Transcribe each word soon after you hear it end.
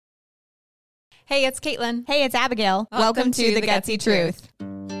Hey, it's Caitlin. Hey, it's Abigail. Welcome to The Gutsy Truth.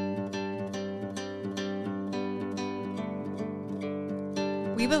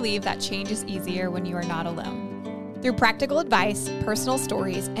 We believe that change is easier when you are not alone. Through practical advice, personal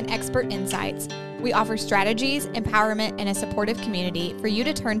stories, and expert insights, we offer strategies, empowerment, and a supportive community for you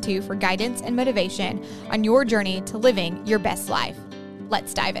to turn to for guidance and motivation on your journey to living your best life.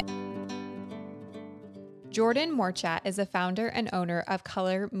 Let's dive in. Jordan Morchat is the founder and owner of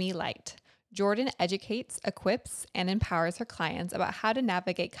Color Me Light. Jordan educates, equips, and empowers her clients about how to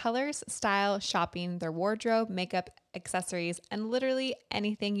navigate colors, style, shopping, their wardrobe, makeup, accessories, and literally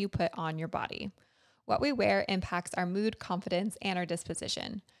anything you put on your body. What we wear impacts our mood, confidence, and our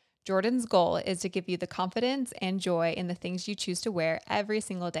disposition. Jordan's goal is to give you the confidence and joy in the things you choose to wear every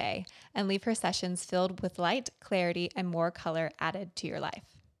single day and leave her sessions filled with light, clarity, and more color added to your life.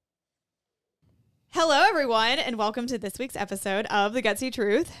 Hello, everyone, and welcome to this week's episode of The Gutsy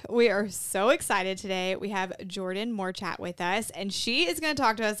Truth. We are so excited today. We have Jordan Morchat with us, and she is going to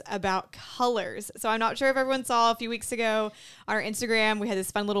talk to us about colors. So I'm not sure if everyone saw a few weeks ago on our Instagram, we had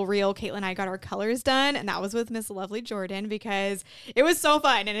this fun little reel. Caitlin and I got our colors done, and that was with Miss Lovely Jordan because it was so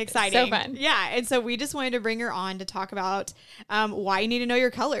fun and exciting. So fun. Yeah, and so we just wanted to bring her on to talk about why you need to know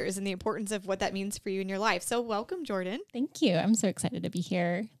your colors and the importance of what that means for you in your life. So welcome, Jordan. Thank you. I'm so excited to be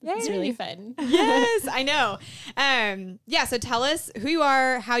here. It's really fun. Yes, I know. So tell us who you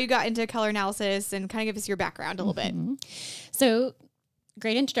are, how you got into color analysis, and kind of give us your background a little bit. So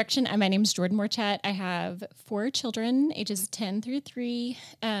great introduction. My name is Jordan Morchat. I have 4 children, ages 10 through 3.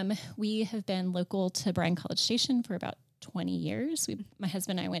 We have been local to Bryan College Station for about 20 years. My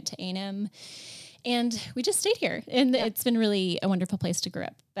husband and I went to A&M, and we just stayed here. And it's been really a wonderful place to grow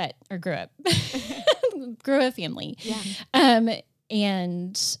a family. Yeah.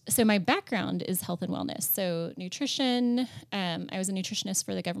 And so my background is health and wellness. So nutrition, I was a nutritionist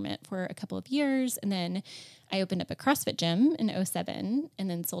for the government for a couple of years. And then I opened up a CrossFit gym in 2007 and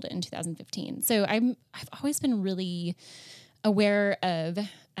then sold it in 2015. So I've always been really aware of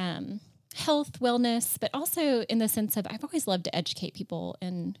health, wellness, but also in the sense of I've always loved to educate people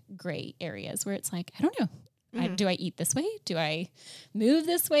in gray areas where it's like, I don't know. Do I eat this way? Do I move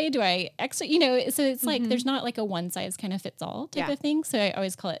this way? Do I exercise? So it's like, there's not like a one size kind of fits all type of thing. So I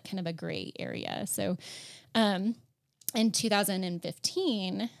always call it kind of a gray area. So, in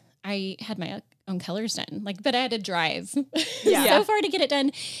 2015, I had my own colors done, but I had to drive so far to get it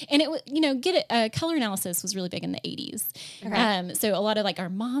done. And color analysis was really big in the 80s. Okay. So a lot of our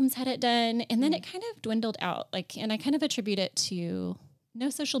moms had it done, and then it kind of dwindled out. And I kind of attribute it to no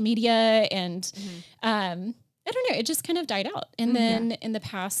social media and, I don't know, it just kind of died out. And then in the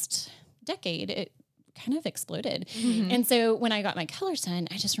past decade, it kind of exploded. And so when I got my colors done,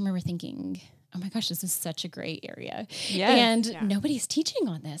 I just remember thinking, oh my gosh, this is such a great area. Yes. And nobody's teaching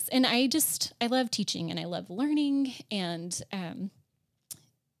on this. And I love teaching and I love learning. And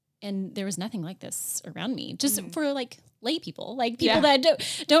there was nothing like this around me, just for lay people, people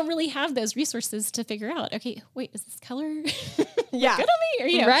that don't really have those resources to figure out, okay, wait, is this color good on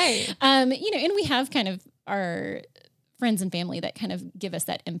me? Or, right. And we have kind of our friends and family that kind of give us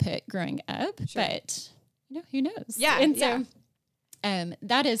that input growing up, but who knows? Yeah. And so,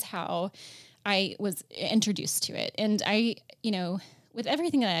 that is how I was introduced to it. And I, with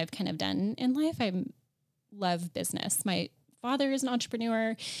everything that I've kind of done in life, I love business. My father is an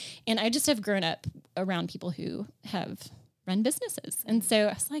entrepreneur, and I just have grown up around people who have run businesses. And so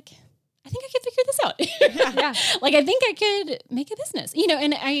I was like, I think I could figure this out. I think I could make a business,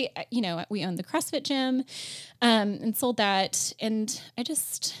 and we owned the CrossFit gym, and sold that. And I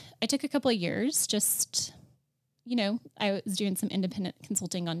took a couple of years, I was doing some independent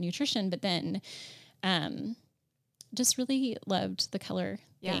consulting on nutrition, but then, just really loved the color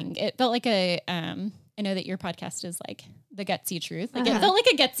thing. It felt like I know that your podcast is The Gutsy Truth. It felt like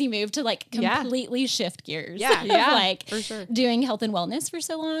a gutsy move to completely shift gears. For sure. Doing health and wellness for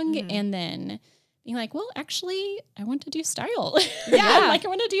so long. And then being like, well, actually I want to do style. I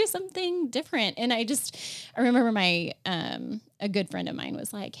want to do something different. And I remember my, a good friend of mine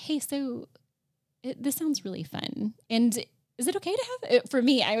was like, hey, so this sounds really fun. And is it okay to have, for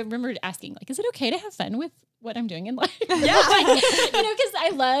me, I remember asking is it okay to have fun with what I'm doing in life? Because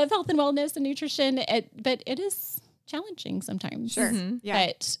I love health and wellness and nutrition, but it is challenging sometimes. Sure.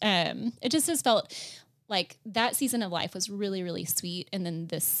 But it just has felt like that season of life was really, really sweet. And then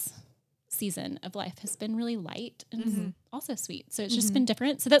this season of life has been really light and also sweet. So it's just been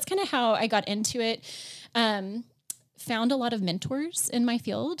different. So that's kind of how I got into it. Found a lot of mentors in my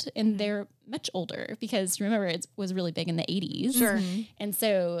field, and they're much older because remember it was really big in the 80s. Sure. And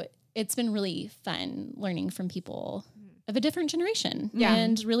so it's been really fun learning from people of a different generation Yeah.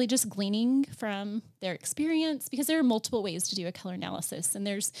 and really just gleaning from their experience, because there are multiple ways to do a color analysis and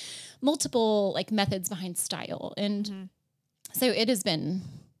there's multiple like methods behind style. And so it has been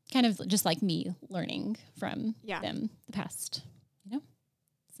kind of just like me learning from them the past,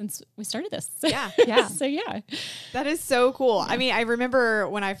 since we started this. Yeah. Yeah. So yeah. That is so cool. I mean, I remember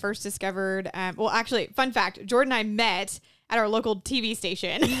when I first discovered, well, actually, fun fact, Jordan and I met at our local TV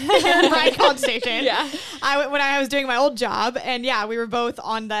station, Bryan College Station. Yeah. When I was doing my old job, and we were both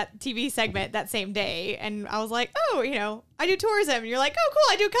on that TV segment that same day. And I was like, oh, I do tourism. And you're like, oh,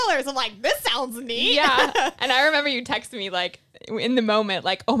 cool, I do colors. I'm like, this sounds neat. Yeah. And I remember you texted me like in the moment,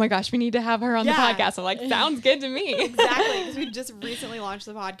 like, oh my gosh, we need to have her on the podcast. I'm like, sounds good to me. Exactly. Because we just recently launched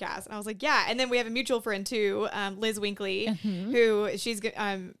the podcast. And I was like, yeah. And then we have a mutual friend too, Liz Winkley, who is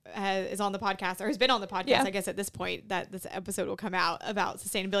on the podcast, or has been on the podcast, I guess, at this point that this episode will come out about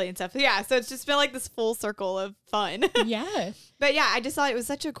sustainability and stuff. So it's just been like this full circle of fun. Yeah. But I just thought it was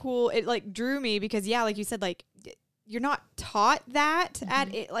such a cool, it like drew me because like you said, like you're not taught that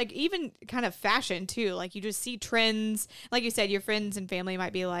at it, like even kind of fashion too. Like you just see trends. Like you said, your friends and family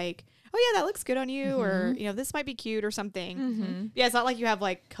might be like, oh yeah, that looks good on you. Or, this might be cute or something. Yeah. It's not like you have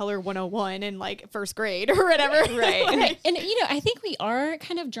like color 101 in like first grade or whatever. Right. Like, And, I think we are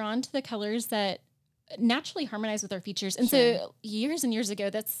kind of drawn to the colors that naturally harmonize with our features. And so years and years ago,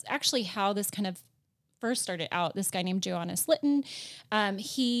 that's actually how this kind of first started out. This guy named Johannes Lytton,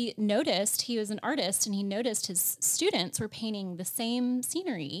 he was an artist, and he noticed his students were painting the same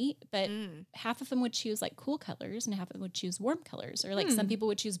scenery, but half of them would choose like cool colors and half of them would choose warm colors, or like some people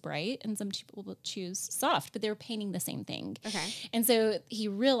would choose bright and some people would choose soft, but they were painting the same thing. Okay. And so he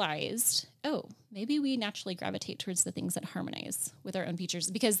realized, oh, maybe we naturally gravitate towards the things that harmonize with our own features,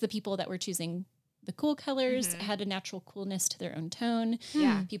 because the people that were choosing the cool colors had a natural coolness to their own tone.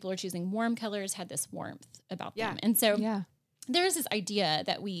 Yeah. People are choosing warm colors had this warmth about them. And so there's this idea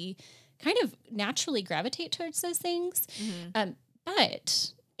that we kind of naturally gravitate towards those things.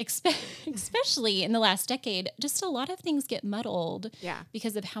 But especially in the last decade, just a lot of things get muddled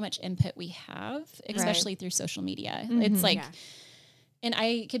because of how much input we have, especially through social media. It's like, and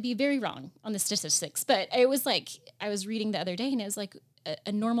I could be very wrong on the statistics, but I was reading the other day and it was like,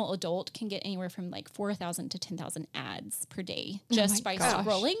 a normal adult can get anywhere from like 4,000 to 10,000 ads per day just by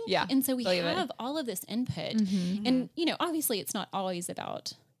scrolling. Yeah. And so we have all of this input. And, obviously it's not always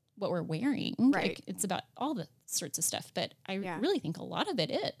about what we're wearing. Right. Like, it's about all the sorts of stuff. But I really think a lot of it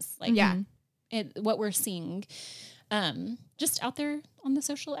is like what we're seeing just out there on the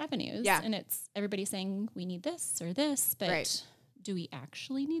social avenues. Yeah. And it's everybody saying we need this or this, but do we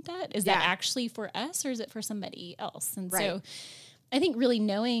actually need that? Is that actually for us or is it for somebody else? And so I think really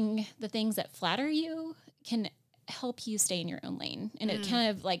knowing the things that flatter you can help you stay in your own lane. And it kind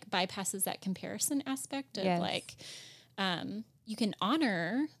of like bypasses that comparison aspect of like, you can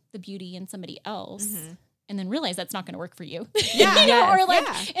honor the beauty in somebody else and then realize that's not going to work for you. Or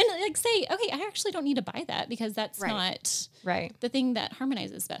like, and like say, okay, I actually don't need to buy that because that's not the thing that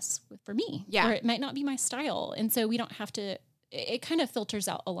harmonizes best for me. Yeah. Or it might not be my style. And so we don't have to, it kind of filters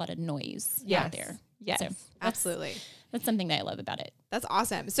out a lot of noise out there. Yes. So Absolutely. That's something that I love about it. That's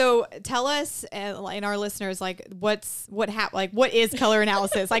awesome. So tell us and our listeners, like what is color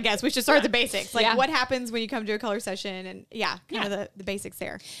analysis? I guess we should start at the basics. Like what happens when you come to a color session and kind of the basics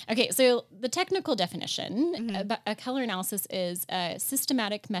there. Okay. So the technical definition, a color analysis is a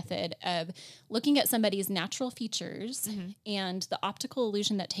systematic method of looking at somebody's natural features and the optical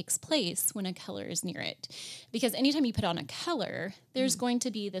illusion that takes place when a color is near it. Because anytime you put on a color, there's going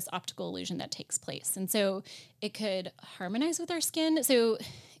to be this optical illusion that takes place. And so it could harmonize with our skin. So,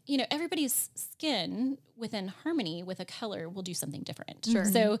 everybody's skin within harmony with a color will do something different. Sure.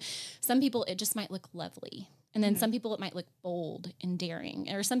 So some people, it just might look lovely. And then some people, it might look bold and daring.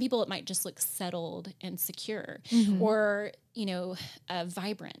 Or some people, it might just look settled and secure or,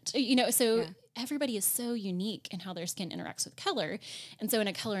 vibrant. So everybody is so unique in how their skin interacts with color. And so in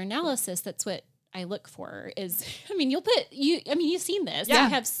a color analysis, that's what I look for is, you've seen this. Yeah. You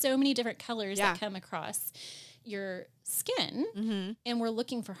have so many different colors that come across your skin and we're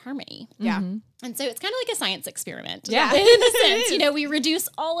looking for harmony. Yeah. And so it's kind of like a science experiment. Yeah. In a sense, we reduce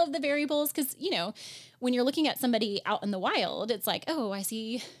all of the variables because, when you're looking at somebody out in the wild, it's like, oh, I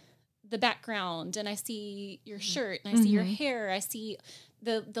see the background and I see your shirt and I see your hair. I see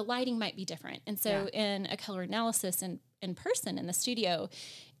the lighting might be different. And so in a color analysis in person in the studio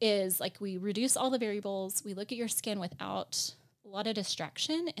is like we reduce all the variables. We look at your skin without a lot of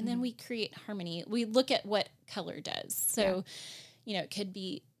distraction, and then we create harmony. We look at what color does. So, it could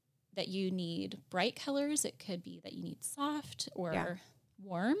be that you need bright colors. It could be that you need soft or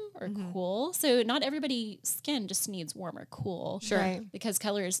warm or cool. So not everybody's skin just needs warm or cool. Sure. Right. Because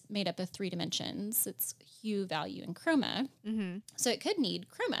color is made up of 3 dimensions. It's hue, value, and chroma. So it could need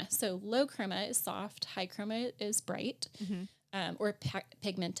chroma. So low chroma is soft, high chroma is bright or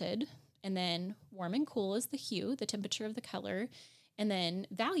pigmented. And then warm and cool is the hue, the temperature of the color. And then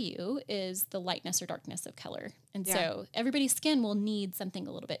value is the lightness or darkness of color. And so everybody's skin will need something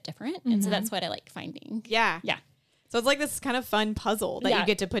a little bit different. And so that's what I like finding. Yeah. Yeah. So it's like this kind of fun puzzle that you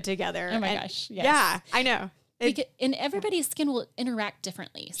get to put together. Oh my gosh. Yes. Yeah, I know. And everybody's skin will interact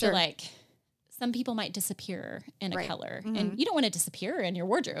differently. So like some people might disappear in a color and you don't want to disappear in your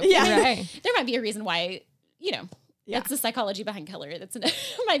wardrobe. Yeah. Right. There might be a reason why, you know, it's the psychology behind color. That's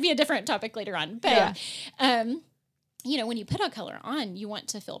might be a different topic later on. But, you know, when you put a color on, you want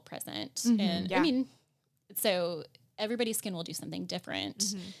to feel present. And I mean, so everybody's skin will do something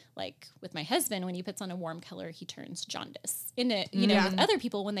different. Like with my husband, when he puts on a warm color, he turns jaundice. And you know, with other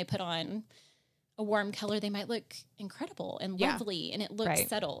people, when they put on a warm color, they might look incredible and lovely and it looks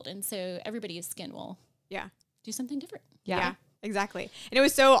settled. And so everybody's skin will do something different. Yeah, exactly. And it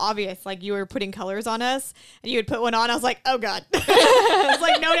was so obvious, like you were putting colors on us and you would put one on. I was like, oh God. I was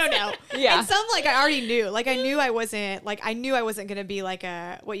like, no. Yeah. And some like I already knew, like I knew I wasn't going to be like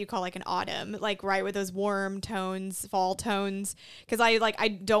what you call like an autumn, like right with those warm tones, fall tones. Cause I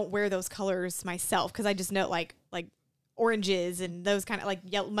don't wear those colors myself. Cause I just know like oranges and those kind of like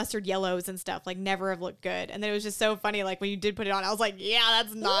mustard yellows and stuff like never have looked good. And then it was just so funny. Like when you did put it on, I was like, yeah,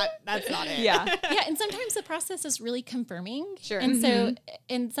 that's not it. Yeah. Yeah. And sometimes the process is really confirming. Sure. And so,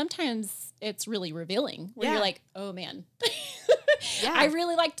 and sometimes it's really revealing where you're like, oh man, I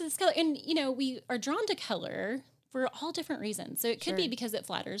really liked this color. And you know, we are drawn to color for all different reasons. So it could be because it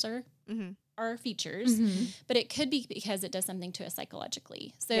flatters our features, but it could be because it does something to us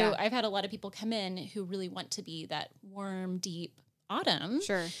psychologically. So I've had a lot of people come in who really want to be that warm, deep autumn.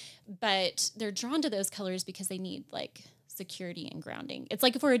 Sure. But they're drawn to those colors because they need like security and grounding. It's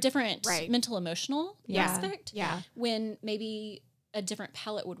like for a different mental, emotional aspect. Yeah. When maybe a different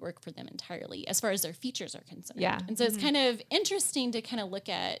palette would work for them entirely as far as their features are concerned. Yeah. And so it's kind of interesting to kind of look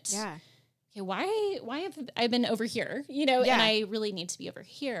at, okay, why have I been over here? You know, and I really need to be over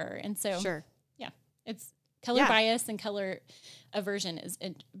here. And so, it's color bias and color aversion is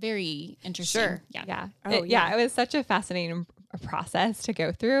very interesting. Sure. Yeah. It was such a fascinating process to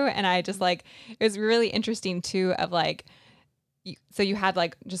go through. And I just like, it was really interesting too of like, so you had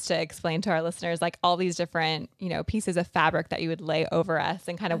like, just to explain to our listeners, like all these different, you know, pieces of fabric that you would lay over us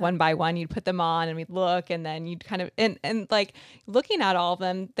and kind of one by one, you'd put them on and we'd look and then you'd kind of, and like looking at all of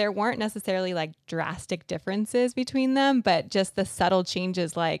them, there weren't necessarily like drastic differences between them, but just the subtle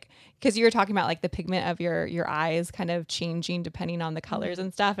changes, like, cause you were talking about like the pigment of your eyes kind of changing depending on the colors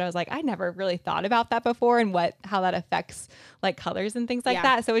and stuff. And I was like, I never really thought about that before and how that affects like colors and things like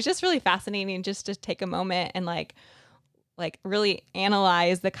that. So it was just really fascinating just to take a moment and like really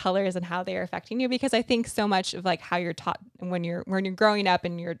analyze the colors and how they're affecting you, because I think so much of like how you're taught when you're growing up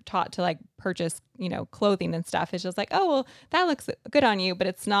and you're taught to like purchase, you know, clothing and stuff, it's just like, oh, well, that looks good on you, but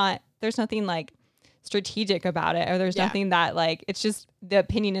it's not, there's nothing like strategic about it, or there's nothing that like, it's just the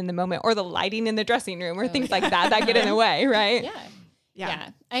opinion in the moment or the lighting in the dressing room or things like that get in the way. Right. Yeah.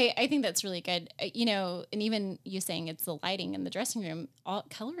 I think that's really good. You know, and even you saying it's the lighting in the dressing room, all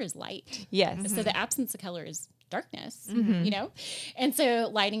color is light. Yes. So the absence of color is darkness, you know? And so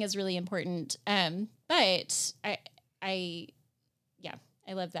lighting is really important. But I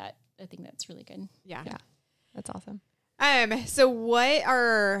love that. I think that's really good. Yeah. That's awesome. So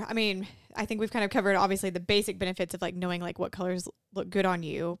I think we've kind of covered obviously the basic benefits of like knowing like what colors look good on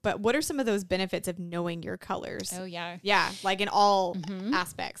you, but what are some of those benefits of knowing your colors? Oh yeah. Yeah. Like in all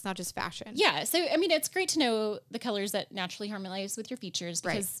aspects, not just fashion. Yeah. So, I mean, it's great to know the colors that naturally harmonize with your features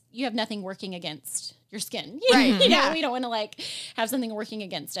because you have nothing working against your skin. You know, we don't want to like have something working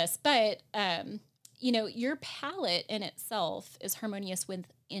against us, but, you know, your palette in itself is harmonious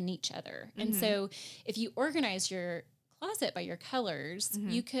within each other. And so if you organize your closet by your colors,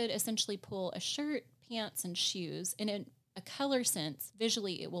 you could essentially pull a shirt, pants, and shoes, and in a color sense,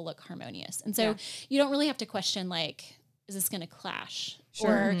 visually, it will look harmonious. And so you don't really have to question, like, is this going to clash?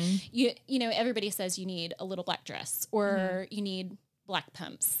 Or, you know, everybody says you need a little black dress or you need black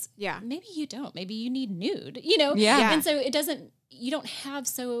pumps. Yeah. Maybe you don't. Maybe you need nude, you know? Yeah. And so you don't have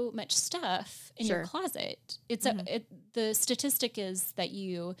so much stuff in your closet. It's the statistic is that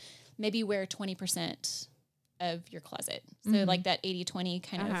you maybe wear 20% of your closet. So like that 80-20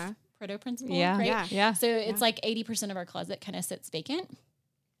 kind of Pareto principle, right? Yeah. So it's like 80% of our closet kind of sits vacant.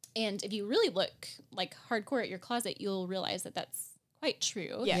 And if you really look like hardcore at your closet, you'll realize that that's quite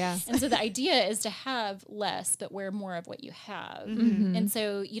true. Yes. And so the idea is to have less, but wear more of what you have. And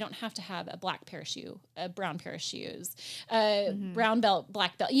so you don't have to have a black pair of shoe, a brown pair of shoes, a brown belt,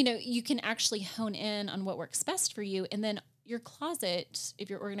 black belt. You know, you can actually hone in on what works best for you. And then your closet, if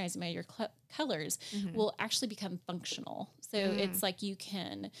you're organizing by your colors, will actually become functional. So it's like you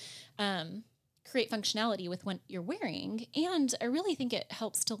can create functionality with what you're wearing. And I really think it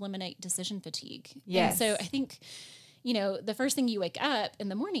helps to eliminate decision fatigue. Yes. And so I think, you know, the first thing you wake up in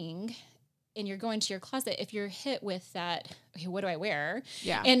the morning and you're going to your closet, if you're hit with that, okay, what do I wear?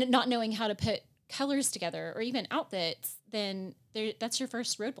 Yeah. And not knowing how to put colors together or even outfits, then that's your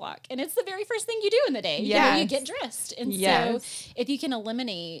first roadblock. And it's the very first thing you do in the day. You know, you get dressed. And so if you can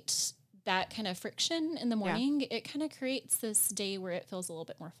eliminate that kind of friction in the morning, it kind of creates this day where it feels a little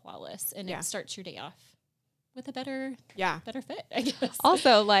bit more flawless and it starts your day off with a better fit, I guess.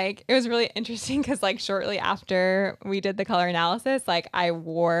 Also, like, it was really interesting because, like, shortly after we did the color analysis, like, I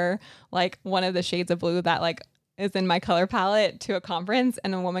wore, like, one of the shades of blue that, like, is in my color palette to a conference,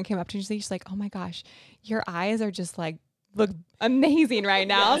 and a woman came up to me and she's like, oh my gosh, your eyes are just, like, look amazing right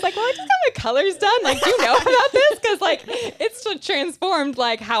now. I was like, well, I just got my colors done. Like, do you know about this? Because, like, it's transformed,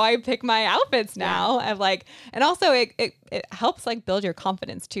 like, how I pick my outfits now. I've, like, and also it helps, like, build your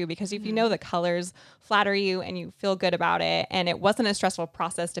confidence too, because if you know the colors flatter you and you feel good about it, and it wasn't a stressful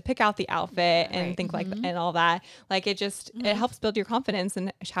process to pick out the outfit and think like and all that, like, it just it helps build your confidence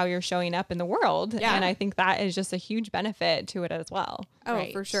and how you're showing up in the world. And I think that is just a huge benefit to it as well. Oh,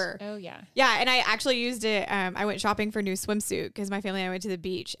 for sure. Oh yeah. Yeah. And I actually used it. I went shopping for a new swimsuit because my family and I went to the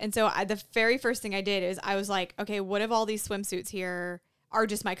beach. And so the very first thing I did is I was like, okay, what if all these swimsuits here are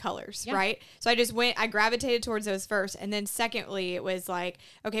just my colors, right? So I gravitated towards those first. And then secondly, it was like,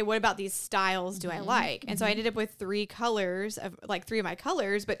 okay, what about these styles do I like? And so I ended up with three of my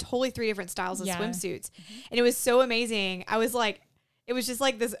colors, but totally three different styles of swimsuits. And it was so amazing. I was like, it was just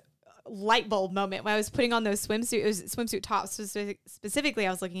like this light bulb moment when I was putting on those swimsuit tops specifically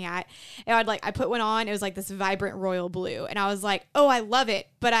I was looking at, and I put one on, it was like this vibrant royal blue, and I was like, oh, I love it,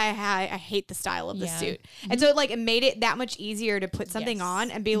 but I hate the style of the suit. And so it made it that much easier to put something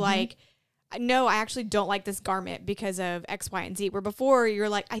on and be like, no, I actually don't like this garment because of X, Y, and Z. Where before you're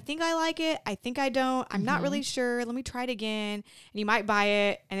like, I think I like it. I think I don't. I'm not really sure. Let me try it again. And you might buy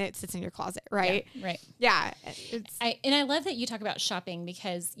it and it sits in your closet, right? Yeah, right. Yeah. I love that you talk about shopping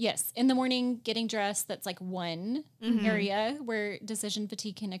because, yes, in the morning, getting dressed, that's like one area where decision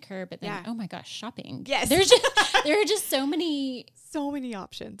fatigue can occur. But then, oh my gosh, shopping. Yes. There are just so many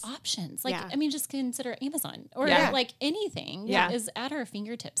options. Like, I mean, just consider Amazon or like anything is at our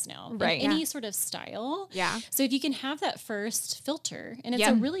fingertips now. Right. Any sort of style. Yeah. So if you can have that first filter, and it's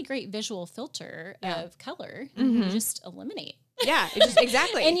a really great visual filter of color, you just eliminate. Yeah,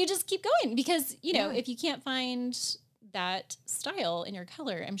 exactly. And you just keep going because, you know, if you can't find that style in your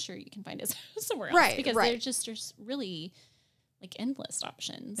color, I'm sure you can find it somewhere else because there's really like endless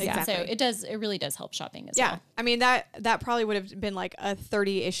options. Exactly. So it really does help shopping as well. I mean, that probably would have been like a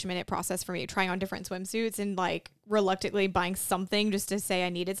 30-ish minute process for me, trying on different swimsuits and like reluctantly buying something just to say I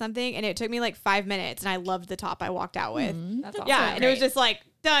needed something. And it took me like 5 minutes, and I loved the top I walked out with. That's awesome. Yeah. And it was just like,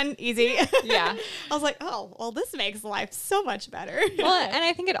 done, easy. Yeah. I was like, oh, well, this makes life so much better. Well, and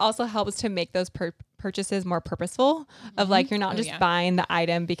I think it also helps to make those purchases more purposeful, of like, you're not just buying the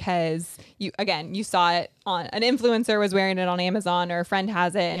item because you saw it on an influencer was wearing it on Amazon, or a friend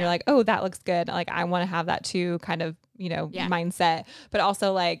has it and you're like, oh, that looks good. Like, I want to have that too, kind of, mindset. But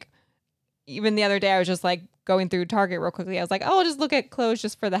also, like, even the other day I was just like going through Target real quickly. I was like, oh, I'll just look at clothes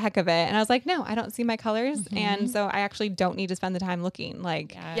just for the heck of it. And I was like, no, I don't see my colors. And so I actually don't need to spend the time looking.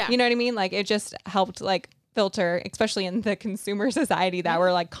 Like, you know what I mean? Like, it just helped like filter, especially in the consumer society that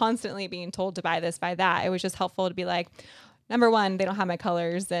we're like constantly being told to buy this, buy that. It was just helpful to be like, number one, they don't have my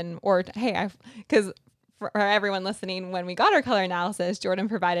colors, because for everyone listening, when we got our color analysis, Jordan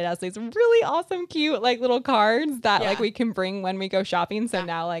provided us these really awesome, cute, like little cards that like we can bring when we go shopping. So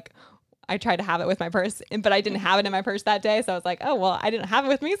now like I tried to have it with my purse, but I didn't have it in my purse that day. So I was like, oh, well, I didn't have it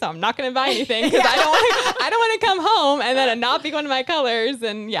with me, so I'm not going to buy anything because I don't want to come home and then it not be one of my colors.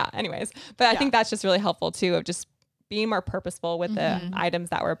 And anyways, but I think that's just really helpful too, of just being more purposeful with the items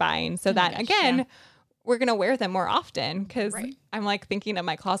that we're buying, so that we're going to wear them more often. Cause I'm like thinking of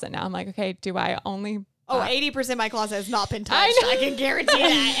my closet now. I'm like, okay, do I only 80% of my closet has not been touched. I can guarantee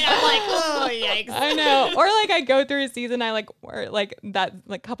that. And I'm like, oh, yikes. I know. Or like I go through a season, I like wear like that,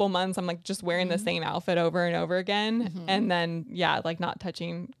 like couple months, I'm like just wearing the same outfit over and over again. And then, like not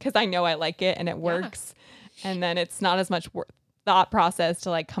touching, because I know I like it and it works. And then it's not as much thought process to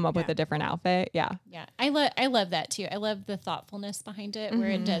like come up with a different outfit. Yeah. Yeah. I love that too. I love the thoughtfulness behind it where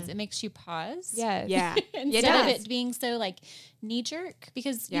it makes you pause. Yes. Yeah. Instead of it being so like knee jerk,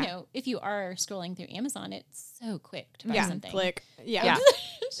 because you know, if you are scrolling through Amazon, it's so quick to buy something. Click. Yeah. Yeah.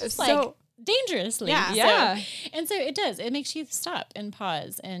 It's just So- like dangerously. Yeah. Yeah. And so it does. It makes you stop and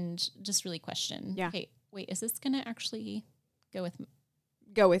pause and just really question. Yeah. Hey, wait, is this going to actually go with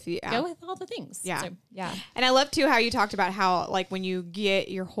Go with you. go with all the things? Yeah. So, Yeah. And I love too how you talked about how like when you get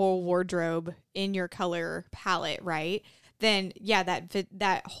your whole wardrobe in your color palette, right? Then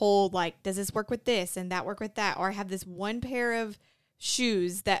that whole like, does this work with this and that work with that? Or I have this one pair of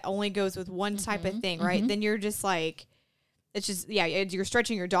shoes that only goes with one type of thing, right? Then you're just like, it's just, you're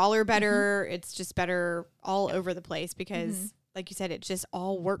stretching your dollar better. It's just better all over the place because like you said, it just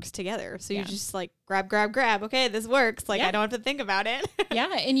all works together. So you just like grab. Okay, this works. Like I don't have to think about it. yeah.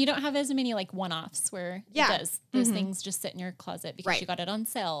 And you don't have as many like one-offs where it does. Those things just sit in your closet because you got it on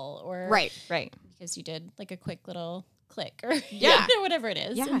sale or Right. because you did like a quick little click or whatever it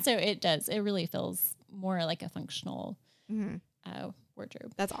is. Yeah. And so it does. It really feels more like a functional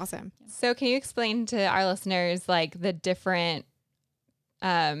wardrobe. That's awesome. So can you explain to our listeners like the different,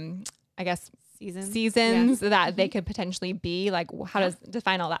 I guess, seasons that they could potentially be? Like how does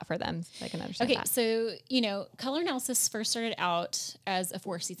define all that for them so they can understand Okay, that? so, color analysis first started out as a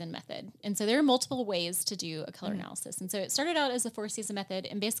 4-season method. And so there are multiple ways to do a color analysis. And so it started out as a 4-season method,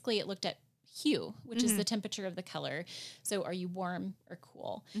 and basically it looked at hue, which is the temperature of the color. So are you warm or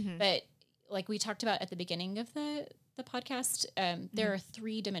cool? But like we talked about at the beginning of the podcast, there are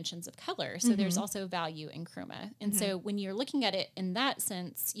 3 dimensions of color. So there's also value and chroma. And so when you're looking at it in that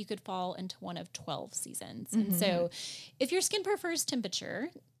sense, you could fall into one of 12 seasons. And so if your skin prefers temperature,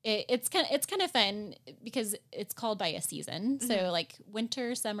 it's kind of fun because it's called by a season. So like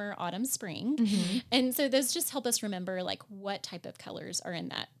winter, summer, autumn, spring. And so those just help us remember like what type of colors are in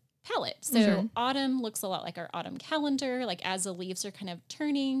that palette. So autumn looks a lot like our autumn calendar, like as the leaves are kind of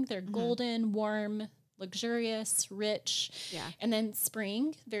turning, they're golden, warm, luxurious, rich. Yeah. And then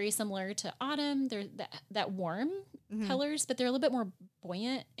spring, very similar to autumn. They're that warm colors, but they're a little bit more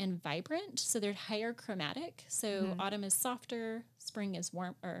buoyant and vibrant. So they're higher chromatic. So autumn is softer, spring is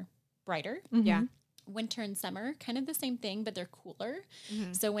warm or brighter. Yeah. Winter and summer, kind of the same thing, but they're cooler.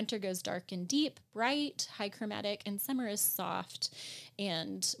 So winter goes dark and deep, bright, high chromatic, and summer is soft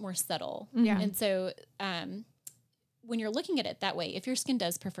and more subtle. Yeah. And so when you're looking at it that way, if your skin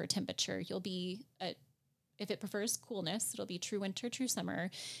does prefer temperature, you'll be if it prefers coolness, it'll be true winter, true summer.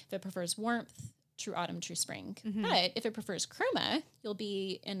 If it prefers warmth, true autumn, true spring. But if it prefers chroma, you'll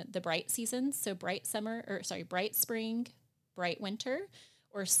be in the bright seasons. So bright spring, bright winter,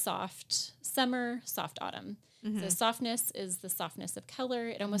 or soft summer, soft autumn. So softness is the softness of color.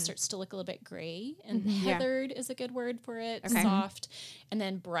 It almost starts to look a little bit gray. And heathered is a good word for it. Okay. Soft. And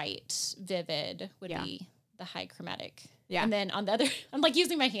then bright, vivid would be the high chromatic. Yeah. And then on the other, I'm like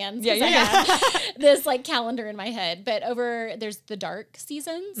using my hands. I have this like calendar in my head. But there's the dark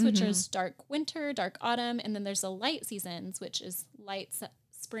seasons, which is dark winter, dark autumn. And then there's the light seasons, which is light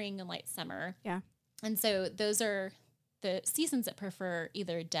spring and light summer. Yeah. And so those are the seasons that prefer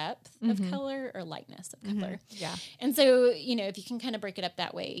either depth of color or lightness of color. Yeah. And so, if you can kind of break it up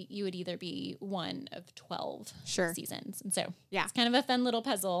that way, you would either be one of 12 seasons. And so it's kind of a fun little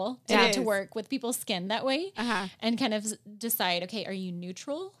puzzle to work with people's skin that way and kind of decide, okay, are you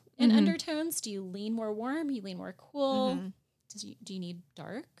neutral in undertones? Do you lean more warm? You lean more cool? Do you need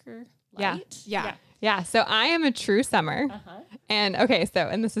dark or light? Yeah. So I am a true summer. And okay,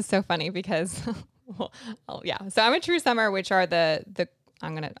 and this is so funny because so I'm a true summer, which are the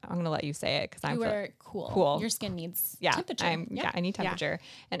I'm gonna let you say it because I'm cool. Your skin needs temperature. I need temperature.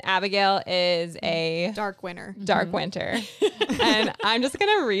 And Abigail is a dark winter. And I'm just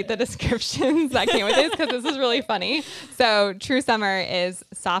gonna read the descriptions that came with this because this is really funny. So true summer is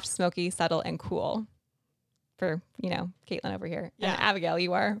soft, smoky, subtle, and cool. For Caitlin over here. And Abigail,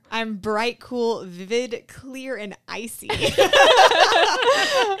 you are? I'm bright, cool, vivid, clear, and icy.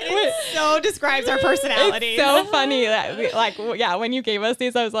 It so describes our personality. It's so funny that when you gave us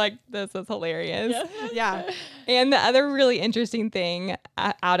these, I was like, this is hilarious. Yeah. And the other really interesting thing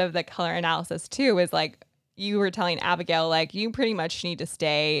out of the color analysis too is like you were telling Abigail, like you pretty much need to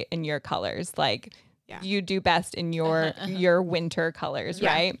stay in your colors, like. You do best in your winter colors,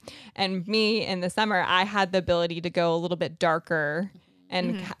 right? And me in the summer, I had the ability to go a little bit darker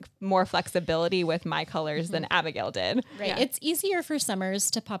and more flexibility with my colors than Abigail did. Right. Yeah. It's easier for summers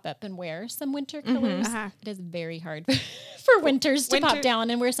to pop up and wear some winter colors. It is very hard for winters to pop down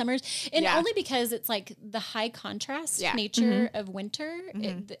and wear summers. And only because it's like the high contrast nature of winter.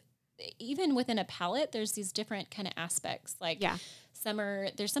 even within a palette, there's these different kind of aspects. Like summer,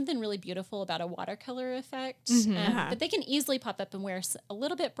 there's something really beautiful about a watercolor effect, but they can easily pop up and wear a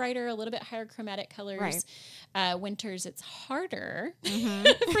little bit brighter, a little bit higher chromatic colors. Right. Winters, it's harder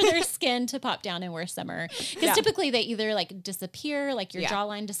for their skin to pop down and wear summer. Because typically they either like disappear, like your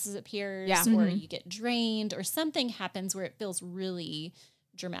jawline disappears, or you get drained, or something happens where it feels really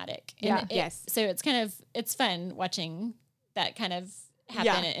dramatic. And so it's fun watching that kind of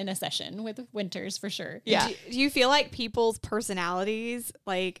happen in a session with winters for sure. Yeah. Do you feel like people's personalities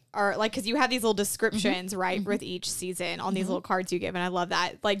like are like, cause you have these little descriptions, right? With each season on these little cards you give. And I love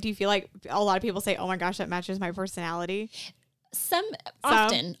that. Like, do you feel like a lot of people say, oh my gosh, that matches my personality?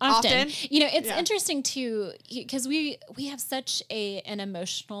 Often. You know, it's interesting too, because we have such an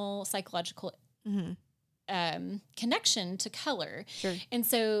emotional, psychological connection to color. Sure. And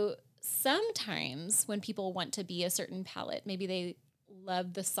so sometimes when people want to be a certain palette, maybe they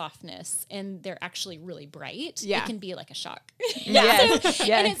love the softness and they're actually really bright. It can be like a shock.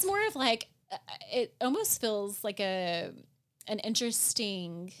 And it's more of like, it almost feels like an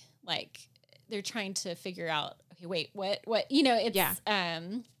interesting, like they're trying to figure out, okay, wait, what, you know, it's,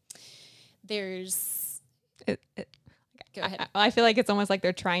 there's, go ahead. I feel like it's almost like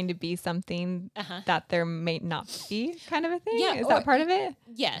they're trying to be something that there may not be, kind of a thing. Is that part of it?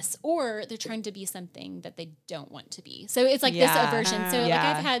 Yes. Or they're trying to be something that they don't want to be. So it's like this aversion. So like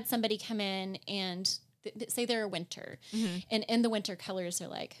I've had somebody come in and say they're a winter, and in the winter colors are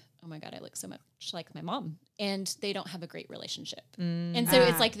like, oh my God, I look so much like my mom, and they don't have a great relationship. And so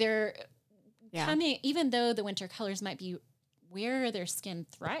it's like they're coming, even though the winter colors might be where their skin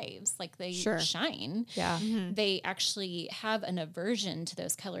thrives, like they shine, they actually have an aversion to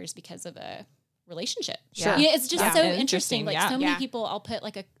those colors because of a relationship. Sure. You know, it's just so interesting. Like so many people, I'll put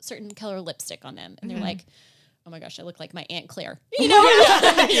like a certain color lipstick on them and they're like, oh my gosh, I look like my Aunt Claire, you know?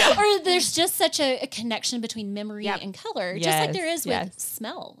 Or there's just such a connection between memory and color, just like there is with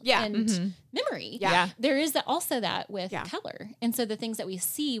smell and memory. There is also that with color. And so the things that we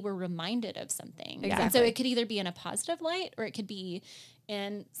see, we're reminded of something. Exactly. And so it could either be in a positive light or it could be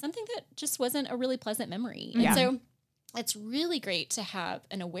in something that just wasn't a really pleasant memory. And so it's really great to have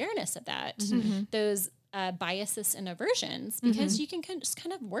an awareness of that, those biases and aversions, because you can just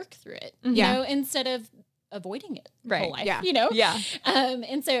kind of work through it, you know, instead of avoiding it whole life, you know?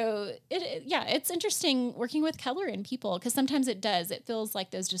 And so it's interesting working with color in people, because sometimes it feels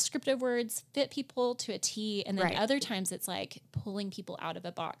like those descriptive words fit people to a T. And then other times it's like pulling people out of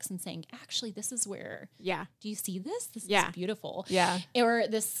a box and saying, actually, this is where, do you see this? This is beautiful. Or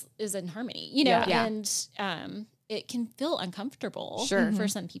this is in harmony, you know? And, it can feel uncomfortable for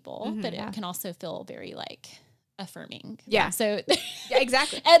some people, but it can also feel very like affirming. So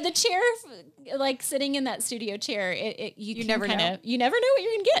exactly. And the chair, like sitting in that studio chair, you never know. You never know what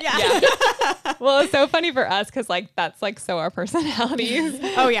you're gonna get. Well, it's so funny for us because like that's like so our personalities.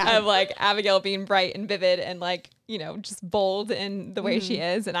 Of like Abigail being bright and vivid and like, you know, just bold in the way she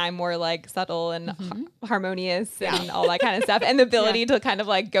is, and I'm more like subtle and harmonious and all that kind of stuff, and the ability to kind of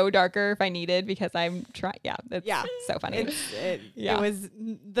like go darker if I needed, because I'm trying. It's so funny. It was,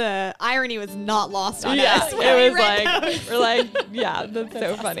 the irony was not lost on It us. was like we're like, that's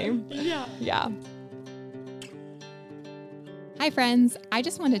so awesome. Funny. Yeah. Hi friends, I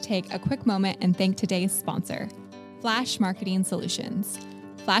just want to take a quick moment and thank today's sponsor, Flash Marketing Solutions.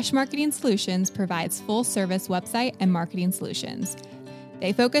 Flash Marketing Solutions provides full-service website and marketing solutions.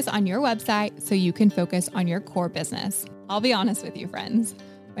 They focus on your website so you can focus on your core business. I'll be honest with you, friends.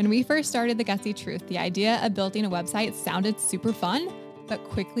 When we first started The Gutsy Truth, the idea of building a website sounded super fun, but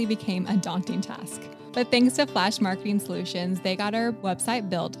quickly became a daunting task. But thanks to Flash Marketing Solutions, they got our website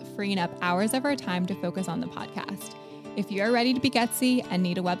built, freeing up hours of our time to focus on the podcast. If you are ready to be gutsy and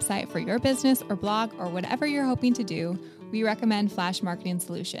need a website for your business or blog or whatever you're hoping to do, we recommend Flash Marketing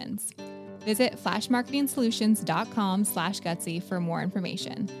Solutions. Visit flashmarketingsolutions.com/gutsy for more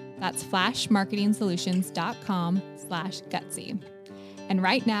information. That's flashmarketingsolutions.com/gutsy. And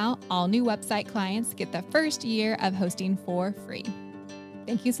right now, all new website clients get the first year of hosting for free.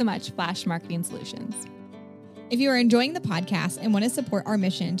 Thank you so much, Flash Marketing Solutions. If you are enjoying the podcast and want to support our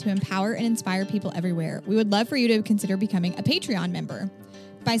mission to empower and inspire people everywhere, we would love for you to consider becoming a Patreon member.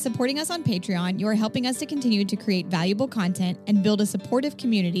 By supporting us on Patreon, you are helping us to continue to create valuable content and build a supportive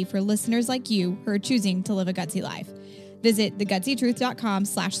community for listeners like you who are choosing to live a gutsy life. Visit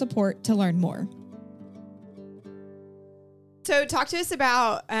thegutsytruth.com/support to learn more. So talk to us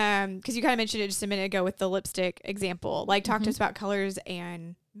about, because you kind of mentioned it just a minute ago with the lipstick example, like talk to us about colors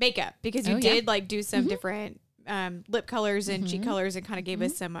and makeup, because you did like do some different lip colors and cheek colors and kind of gave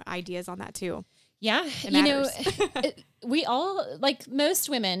us some ideas on that too. Yeah. It You know, matters. we all, like most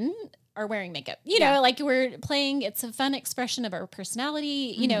women, are wearing makeup. You know, like we're playing, it's a fun expression of our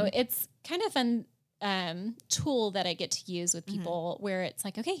personality. You know, it's kind of fun tool that I get to use with people where it's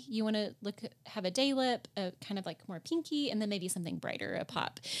like, okay, you want to have a day lip, kind of like more pinky, and then maybe something brighter, a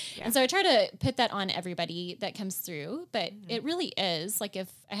pop. Yeah. And so I try to put that on everybody that comes through, but it really is like,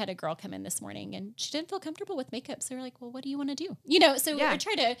 if I had a girl come in this morning and she didn't feel comfortable with makeup, so we're like, well, what do you want to do? You know, so I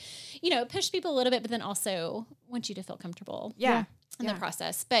try to, you know, push people a little bit, but then also want you to feel comfortable. Yeah. In the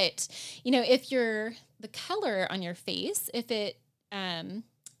process. But, you know, if the color on your face, if it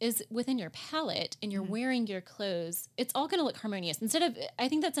is within your palette and you're wearing your clothes, it's all going to look harmonious. I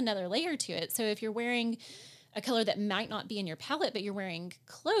think that's another layer to it. So if you're wearing a color that might not be in your palette, but you're wearing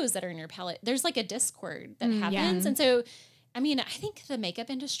clothes that are in your palette, there's like a discord that happens. And so, I mean, I think the makeup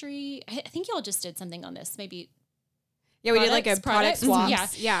industry, I think y'all just did something on this, maybe. Yeah, we did like a product swap.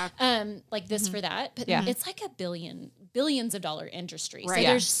 Yeah. Like this for that. But it's like billions of dollar industry. So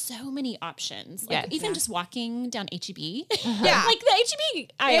there's so many options. Like even just walking down H-E-B. Like the H-E-B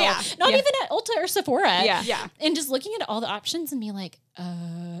aisle. Not even at Ulta or Sephora. Yeah. And just looking at all the options and being like,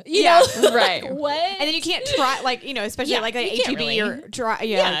 you know, right. Like, what? And then you can't try, like, you know, especially like an H-E-B really. or try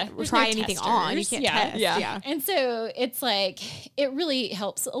There's no anything on. You testers. can't test. Yeah. And so it's like, it really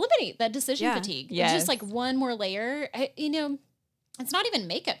helps eliminate that decision fatigue. Yes. It's just like one more layer. You know, it's not even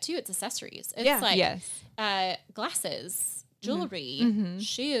makeup too, it's accessories. It's like glasses, jewelry,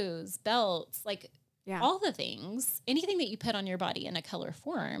 shoes, belts, like all the things, anything that you put on your body in a color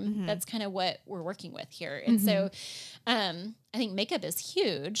form, that's kind of what we're working with here. And so I think makeup is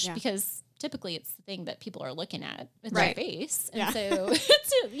huge because typically it's the thing that people are looking at with their face. And so,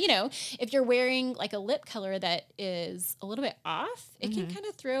 it's, you know, if you're wearing like a lip color that is a little bit off, it can kind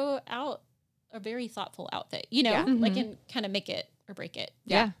of throw out a very thoughtful outfit, you know, like and kind of make it or break it.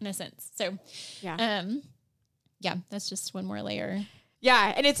 In a sense. So, that's just one more layer.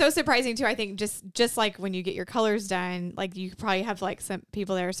 Yeah, and it's so surprising too. I think just like when you get your colors done, like you probably have like some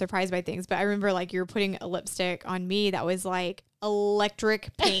people that are surprised by things. But I remember like you were putting a lipstick on me that was like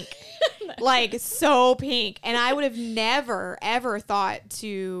electric pink, like so pink, and I would have never ever thought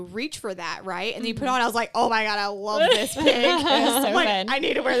to reach for that, right? And then you put it on, I was like, oh my god, I love this pink. So like, fun. I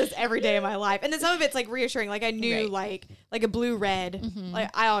need to wear this every day of my life. And then some of it's like reassuring. Like I knew like a blue red, like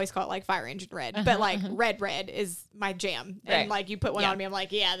I always call it like fire engine red, but like red is my jam. And like you put one on me, I'm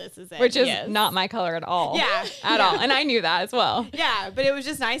like, yeah, this is it. Which is not my color at all. Yeah. At all. And I knew that as well. Yeah, but it was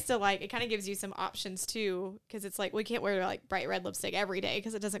just nice to like, it kind of gives you some options too, because it's like we can't wear like bright red lipstick every day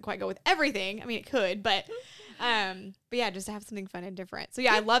because it doesn't quite go with everything. I mean, it could, but yeah, just to have something fun and different. So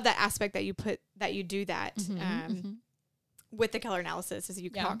yeah, I love that aspect that you do that with the color analysis as you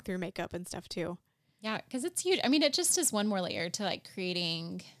talk through makeup and stuff too. Yeah, because it's huge. I mean, it just is one more layer to like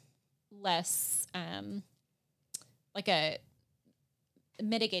creating less, like a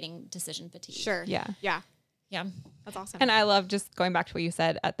mitigating decision fatigue. Sure. Yeah. Yeah. Yeah. That's awesome. And I love just going back to what you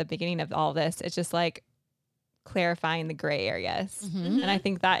said at the beginning of all this. It's just like clarifying the gray areas. And I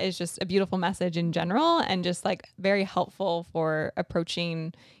think that is just a beautiful message in general and just like very helpful for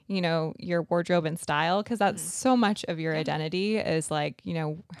approaching, you know, your wardrobe and style. Cause that's so much of your identity is like, you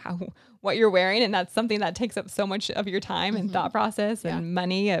know, what you're wearing. And that's something that takes up so much of your time and thought process and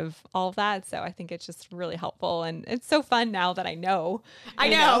money of all of that. So I think it's just really helpful. And it's so fun now that I know. I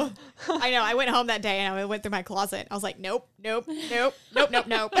know. I went home that day and I went through my closet. I was like, nope. Yeah.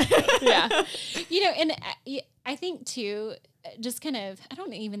 You know, and I think too, just kind of, I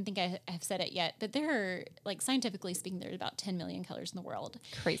don't even think I have said it yet, but there are, like scientifically speaking, there's about 10 million colors in the world.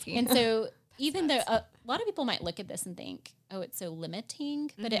 Crazy. And so even though a lot of people might look at this and think, oh, it's so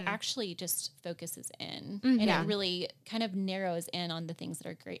limiting, but it actually just focuses in and it really kind of narrows in on the things that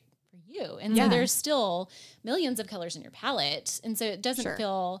are great for you. And so there's still millions of colors in your palette. And so it doesn't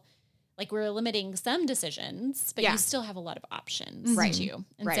feel like we're limiting some decisions, but you still have a lot of options to you.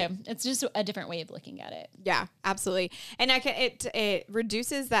 And so it's just a different way of looking at it. Yeah, absolutely. And it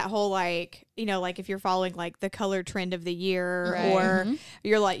reduces that whole, like, you know, like if you're following like the color trend of the year or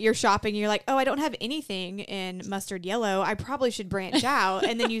you're shopping, you're like, oh, I don't have anything in mustard yellow. I probably should branch out.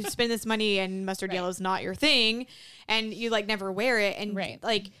 And then you spend this money and mustard yellow is not your thing and you like never wear it. And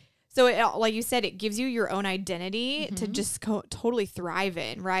like, so it, like you said, it gives you your own identity to just totally thrive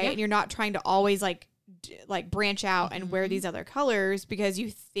in, right? And you're not trying to always like branch out and wear these other colors because you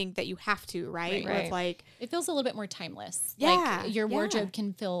think that you have to, right? Where it's like, it feels a little bit more timeless. Yeah. Like your wardrobe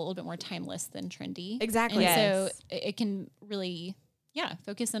can feel a little bit more timeless than trendy. Exactly. And so it can really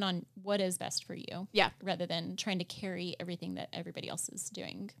focus in on what is best for you. Yeah. Rather than trying to carry everything that everybody else is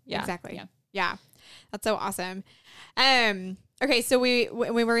doing. Yeah. Exactly. Yeah. Yeah. That's so awesome. Okay. So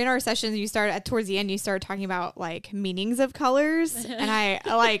when we were in our sessions, you started towards the end, you started talking about like meanings of colors, and I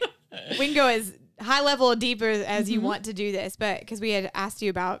like, we can go as high level or deeper as you want to do this, but cause we had asked you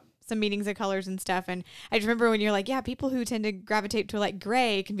about some meanings of colors and stuff. And I just remember when you're like, yeah, people who tend to gravitate to like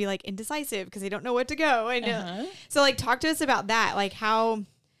gray can be like indecisive because they don't know what to go. And so like, talk to us about that. Like how,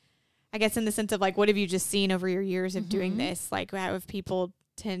 I guess in the sense of like, what have you just seen over your years of doing this? Like how have people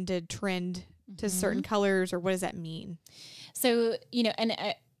tend to trend to certain colors, or what does that mean? So, and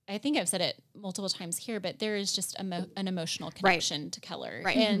I think I've said it multiple times here, but there is just an emotional connection to color.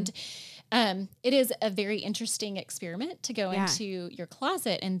 Right. And it is a very interesting experiment to go into your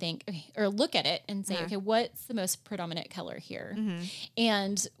closet and think, or look at it and say, okay, what's the most predominant color here?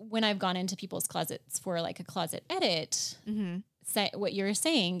 And when I've gone into people's closets for like a closet edit, say what you're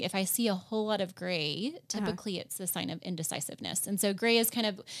saying, if I see a whole lot of gray, typically it's a sign of indecisiveness. And so gray is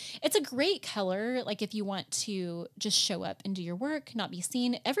it's a great color. Like if you want to just show up and do your work, not be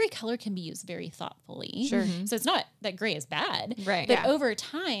seen, every color can be used very thoughtfully. Sure. So it's not that gray is bad, Right. but over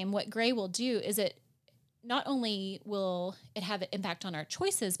time, what gray will do is it not only will it have an impact on our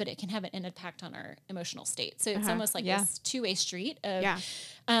choices, but it can have an impact on our emotional state. So it's almost like this two-way street of,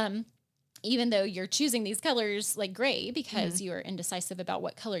 even though you're choosing these colors like gray because you're indecisive about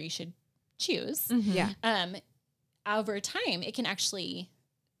what color you should choose, over time, it can actually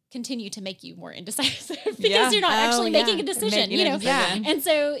continue to make you more indecisive because you're not actually making a decision, And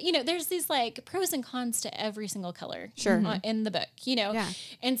so, there's these like pros and cons to every single color in the book,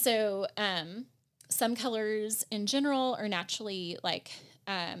 And so, some colors in general are naturally like,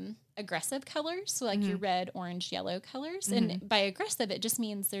 aggressive colors. So like your red, orange, yellow colors. And by aggressive, it just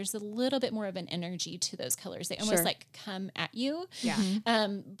means there's a little bit more of an energy to those colors. They almost like come at you. Yeah.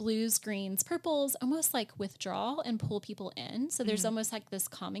 Blues, greens, purples, almost like withdraw and pull people in. So there's almost like this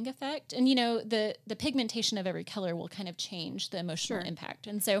calming effect. And the pigmentation of every color will kind of change the emotional impact.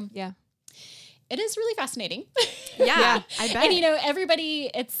 And so it is really fascinating. I bet. And,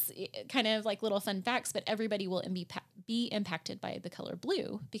 everybody, it's kind of like little fun facts, but everybody will be impacted by the color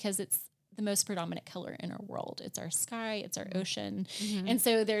blue because it's the most predominant color in our world. It's our sky, it's our ocean. And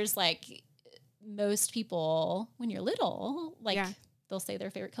so there's like most people, when you're little, like they'll say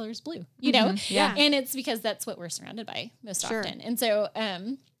their favorite color is blue, Yeah. And it's because that's what we're surrounded by most often. And so,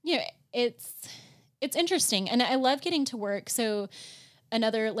 it's interesting. And I love getting to work. So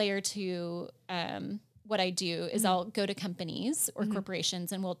another layer to what I do is I'll go to companies or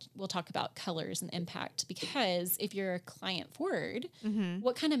corporations and we'll talk about colors and impact, because if you're a client forward,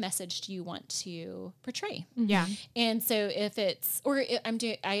 what kind of message do you want to portray? Yeah. And so if it's,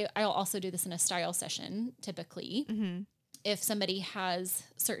 I'll also do this in a style session typically. If somebody has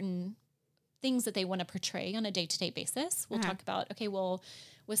certain things that they want to portray on a day-to-day basis, we'll talk about, okay, well,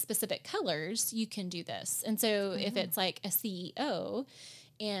 with specific colors, you can do this. And so if it's like a CEO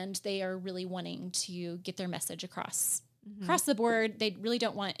and they are really wanting to get their message across the board, they really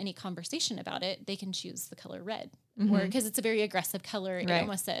don't want any conversation about it, they can choose the color red. Or because it's a very aggressive color, it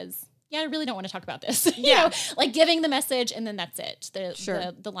almost says, I really don't want to talk about this. you know, like giving the message and then that's it.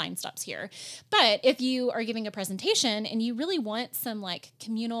 The line stops here. But if you are giving a presentation and you really want some like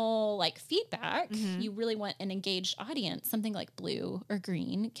communal like feedback, you really want an engaged audience, something like blue or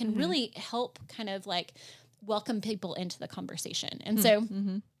green can really help kind of like welcome people into the conversation. And so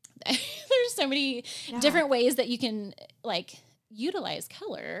there's so many different ways that you can like utilize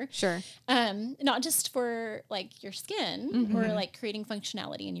color. Not just for like your skin or like creating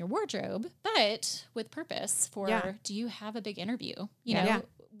functionality in your wardrobe, but with purpose for, do you have a big interview? You know,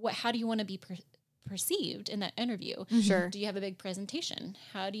 how do you want to be perceived in that interview? Do you have a big presentation?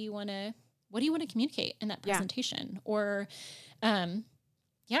 What do you want to communicate in that presentation? Or, so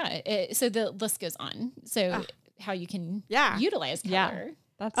the list goes on. So how you can utilize color.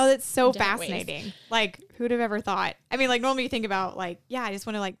 That's so fascinating. Ways. Like, who'd have ever thought? I mean, like, normally you think about like, I just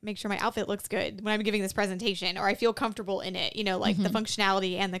want to like make sure my outfit looks good when I'm giving this presentation, or I feel comfortable in it, you know, like the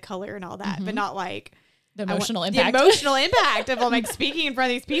functionality and the color and all that, but not like the emotional impact. The emotional impact of like speaking in front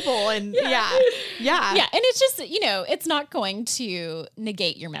of these people. And And it's just, it's not going to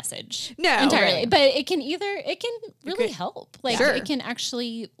negate your message entirely, but it can really help. Like it can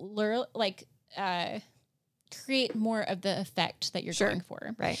actually create more of the effect that you're going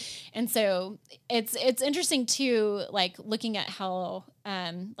for. Right. And so it's interesting too, like looking at how,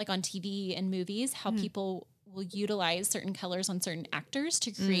 like on TV and movies, how people will utilize certain colors on certain actors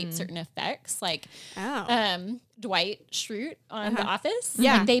to create certain effects. Like, Dwight Schrute on The Office.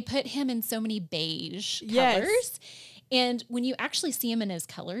 Yeah. Like they put him in so many beige colors. And when you actually see him in his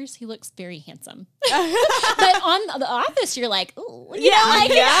colors, he looks very handsome. But on The Office, you're like, ooh, you know, like,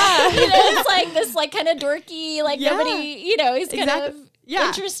 it's like this like kind of dorky, like nobody, you know, he's kind of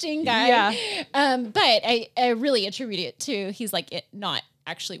interesting guy. Yeah. But I really attribute it to, he's like not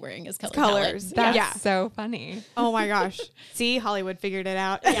actually wearing his colors. That's so funny. Oh my gosh. See, Hollywood figured it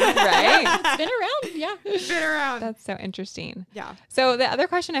out. Right? It's been around. Yeah. It's been around. That's so interesting. Yeah. So the other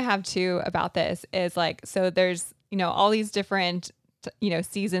question I have too about this is like, so there's, you know, all these different, you know,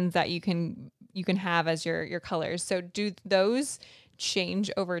 seasons that you can have as your colors. So do those change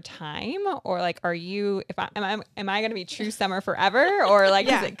over time, or like, are you, am I going to be true summer forever, or like,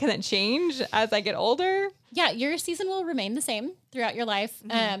 can it change as I get older? Yeah, your season will remain the same throughout your life.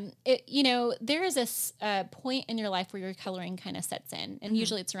 You know, there is a point in your life where your coloring kind of sets in, and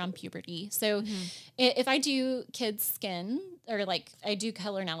usually it's around puberty. So if I do kids' skin, or like I do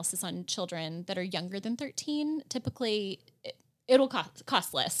color analysis on children that are younger than 13, typically it'll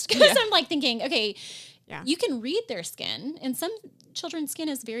cost less, because I'm like thinking, okay, you can read their skin, and some children's skin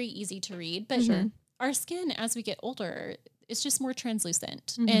is very easy to read, but our skin as we get older, it's just more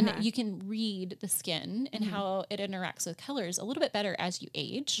translucent, and you can read the skin and how it interacts with colors a little bit better as you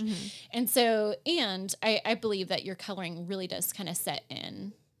age. And so, and I believe that your coloring really does kind of set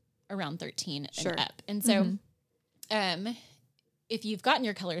in around 13 and up. And so, if you've gotten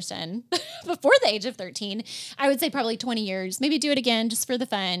your colors done before the age of 13, I would say probably 20 years, maybe do it again just for the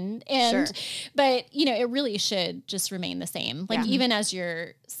fun. And, but you know, it really should just remain the same. Like even as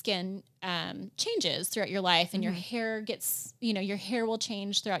your skin changes throughout your life, and your hair gets, you know, your hair will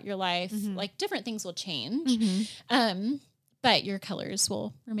change throughout your life, like different things will change. But your colors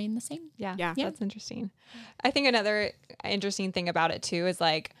will remain the same. Yeah. That's interesting. I think another interesting thing about it too is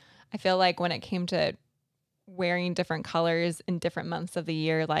like, I feel like when it came to wearing different colors in different months of the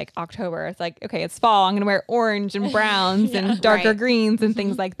year, like October, it's like, okay, it's fall, I'm going to wear orange and browns and darker greens and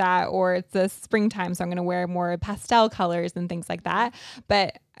things like that. Or it's the springtime, so I'm going to wear more pastel colors and things like that.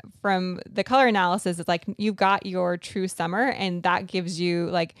 But from the color analysis, it's like you've got your true summer, and that gives you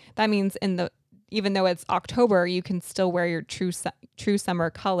like, that means even though it's October, you can still wear your true summer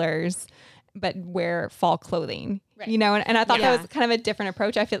colors, but wear fall clothing. You know, and I thought that was kind of a different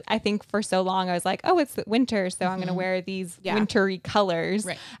approach. I think for so long I was like, oh, it's winter, so I'm going to wear these wintry colors,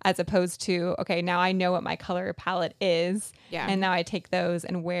 as opposed to, okay, now I know what my color palette is, and now I take those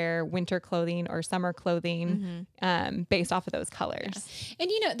and wear winter clothing or summer clothing based off of those colors. And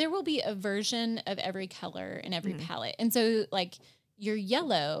you know, there will be a version of every color in every palette, and so like your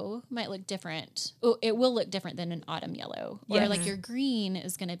yellow might look different. Oh, it will look different than an autumn yellow, or like your green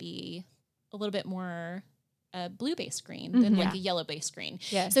is going to be a little bit more a blue-based green than like a yellow-based green.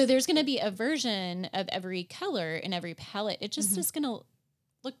 So there's going to be a version of every color in every palette. It just is going to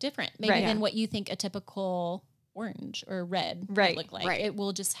look different maybe than what you think a typical orange or red might look like. It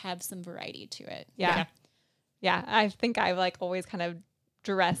will just have some variety to it. Yeah. I think I've like always kind of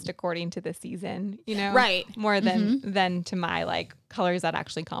dressed according to the season, you know, more than to my like colors that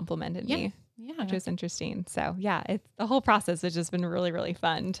actually complemented me. Which was interesting. So it's the whole process has just been really, really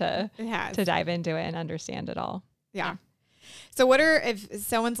fun to dive into it and understand it all. Yeah. So if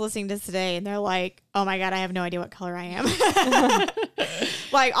someone's listening to this today and they're like, oh my God, I have no idea what color I am.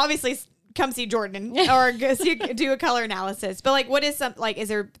 Like obviously come see Jordan or do a color analysis. But like, what is is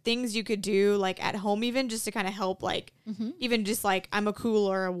there things you could do like at home even just to kind of help like, even just like I'm a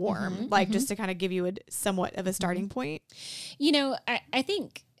cool or a warm, like just to kind of give you somewhat of a starting point? You know, I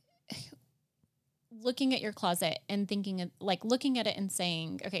think looking at your closet and looking at it and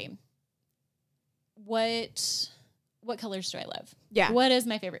saying, okay, what colors do I love? What is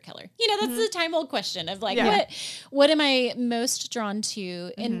my favorite color? You know, that's the time old question of like, what am I most drawn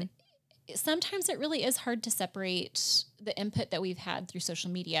to? And sometimes it really is hard to separate the input that we've had through social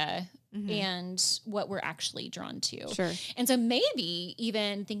media and what we're actually drawn to. And so maybe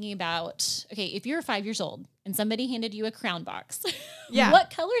even thinking about, okay, if you're 5 years old and somebody handed you a crown box, what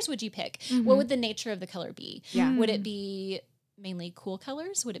colors would you pick? What would the nature of the color be? Would it be mainly cool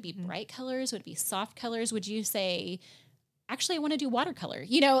colors? Would it be bright colors? Would it be soft colors? Would you say, actually, I want to do watercolor?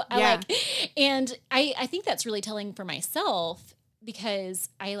 You know, and I think that's really telling for myself, because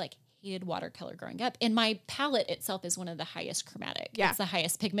I hated watercolor growing up, and my palette itself is one of the highest chromatic. It's the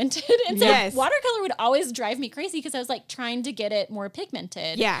hiest pigmented. And so watercolor would always drive me crazy because I was like trying to get it more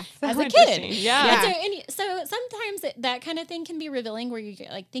pigmented as a kid. And so sometimes that kind of thing can be revealing, where you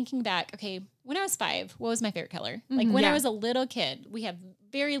get like thinking back, okay, when I was 5, what was my favorite color? Like when I was a little kid, we have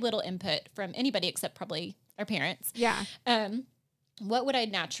very little input from anybody except probably our parents. what would I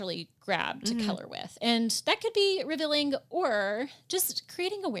naturally grab to color with? And that could be revealing or just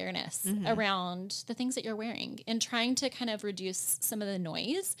creating awareness around the things that you're wearing and trying to kind of reduce some of the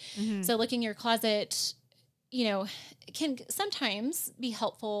noise. So looking in your closet, you know, can sometimes be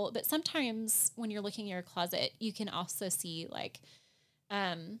helpful, but sometimes when you're looking in your closet, you can also see like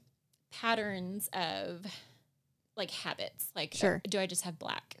patterns of like habits. Like, do I just have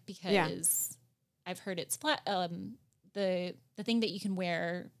black? Because I've heard it's flat. The thing that you can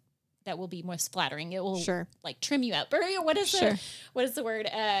wear that will be most flattering, it will like trim you up. Or what is the word?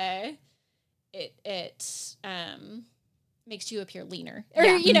 It makes you appear leaner, or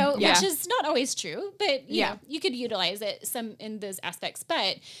you know, which is not always true, but you know, you could utilize it some in those aspects.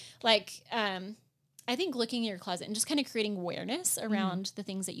 But like, I think looking in your closet and just kind of creating awareness around the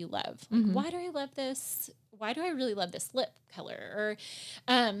things that you love. Like, why do I love this? Why do I really love this lip color? Or,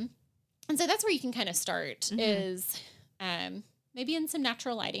 and so that's where you can kind of start is, maybe in some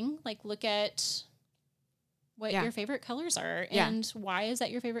natural lighting, like look at what your favorite colors are and why is that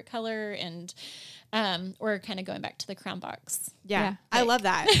your favorite color? And, or kind of going back to the crown box. Yeah. I love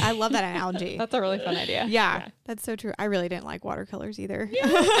that. I love that analogy. That's a really fun idea. Yeah. That's so true. I really didn't like watercolors either.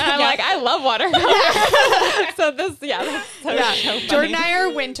 Like, I love watercolors. So this, that's so funny. Jordan and I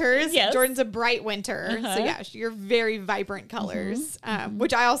are winters. Yes. Jordan's a bright winter. So you're very vibrant colors,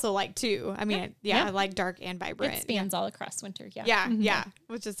 which I also like too. I mean, I like dark and vibrant. It spans all across winter. Yeah.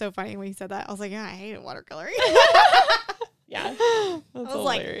 Which is so funny when you said that. I was like, I hate watercoloring. That's I was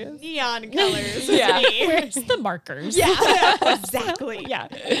hilarious. like, neon colors. Where's the markers? Exactly.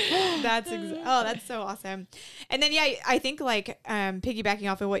 That's so awesome. And then, I think like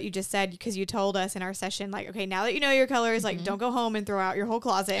piggybacking off of what you just said, because you told us in our session, like, okay, now that you know your colors, like don't go home and throw out your whole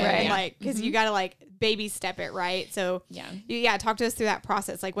closet. Right. Like, because you got to like baby step it, right? So talk to us through that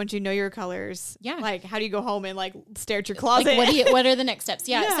process. Like once you know your colors, like how do you go home and like stare at your closet? Like, what are the next steps?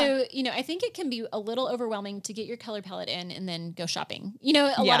 So, you know, I think it can be a little overwhelming to get your color palette in and then go shopping. You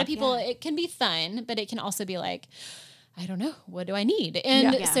know, a lot of people, it can be fun, but it can also be like, I don't know, what do I need?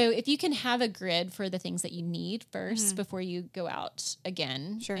 And so if you can have a grid for the things that you need first before you go out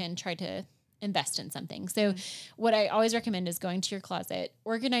again and try to invest in something. So what I always recommend is going to your closet,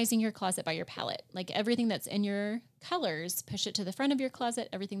 organizing your closet by your palette. Like everything that's in your colors, push it to the front of your closet.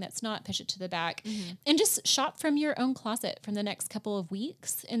 Everything that's not, push it to the back. And just shop from your own closet from the next couple of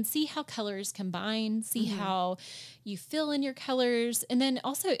weeks and see how colors combine, see how you fill in your colors. And then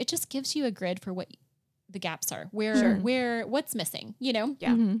also it just gives you a grid for what the gaps are, where what's missing, you know?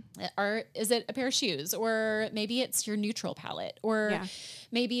 Or is it a pair of shoes, or maybe it's your neutral palette, or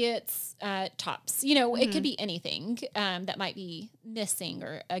maybe it's tops, you know, it could be anything that might be missing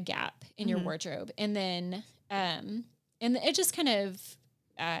or a gap in your wardrobe. And then, and it just kind of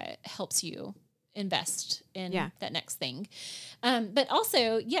helps you invest in that next thing. But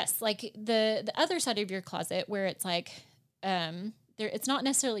also, like the other side of your closet where it's like, it's not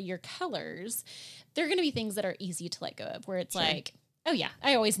necessarily your colors. There are going to be things that are easy to let go of, where it's like, oh yeah,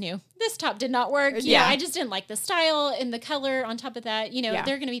 I always knew this top did not work. You know, I just didn't like the style and the color on top of that. You know,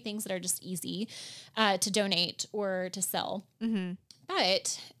 there are going to be things that are just easy to donate or to sell.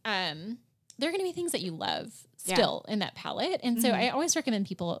 But there are going to be things that you love still in that palette. And so I always recommend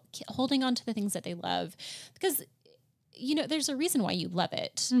people holding on to the things that they love, because, you know, there's a reason why you love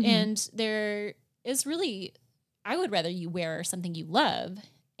it. And there is really, I would rather you wear something you love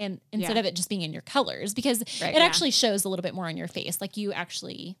and instead of it just being in your colors, because it actually shows a little bit more on your face. Like you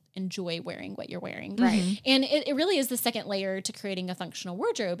actually enjoy wearing what you're wearing. Right. And it really is the second layer to creating a functional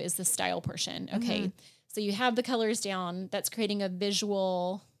wardrobe is the style portion. Okay. So you have the colors down, that's creating a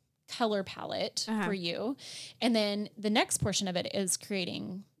visual color palette for you. And then the next portion of it is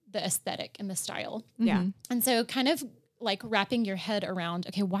creating the aesthetic and the style. And so kind of like wrapping your head around,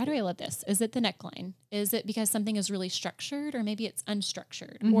 okay, why do I love this? Is it the neckline? Is it because something is really structured, or maybe it's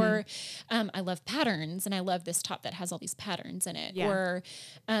unstructured? Or I love patterns and I love this top that has all these patterns in it. Or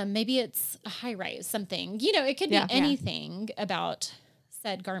maybe it's a high rise, something, you know, it could be anything about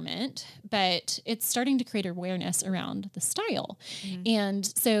said garment, but it's starting to create awareness around the style. And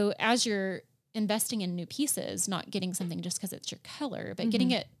so as you're investing in new pieces, not getting something just because it's your color, but getting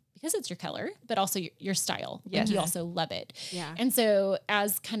it because it's your color, but also your style. Yes. And you also love it. And so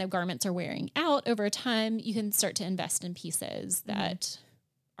as kind of garments are wearing out over time, you can start to invest in pieces that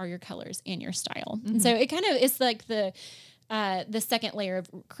are your colors and your style. And so it kind of is like the second layer of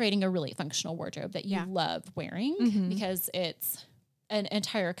creating a really functional wardrobe that you love wearing, because it's an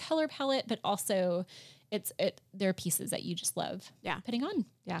entire color palette, but also there are pieces that you just love putting on.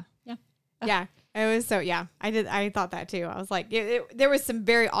 It was so, I thought that too. I was like, there was some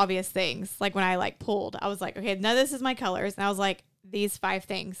very obvious things. Like when I like pulled, I was like, okay, none of this is my colors. And I was like, these 5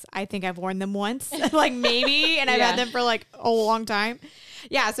 things. I think I've worn them once, like maybe, and I've Yeah. had them for like a long time.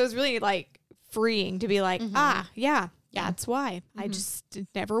 Yeah. So it's really like freeing to be like, yeah, that's why I just it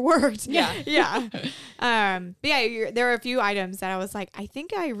never worked. Yeah. Yeah. But yeah, there are a few items that I was like, I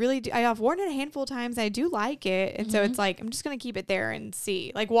think I really do. I have worn it a handful of times. I do like it. And so it's like, I'm just going to keep it there and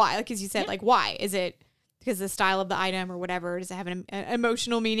see like why, like, as you said, like, why is it because the style of the item or whatever, does it have an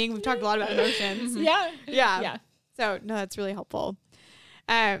emotional meaning? We've talked a lot about emotions. Yeah. Yeah. Yeah. So no, that's really helpful.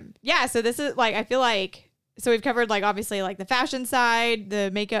 Yeah. So this is like, I feel like, so we've covered like, obviously like the fashion side, the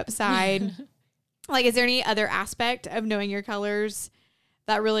makeup side. Like, is there any other aspect of knowing your colors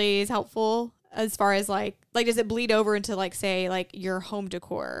that really is helpful as far as like does it bleed over into like, say, like your home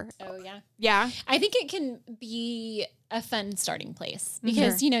decor? Oh yeah. Yeah. I think it can be a fun starting place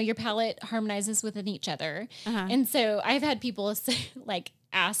because, you know, your palette harmonizes within each other. And so I've had people say, like,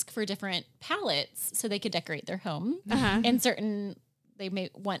 ask for different palettes so they could decorate their home and they may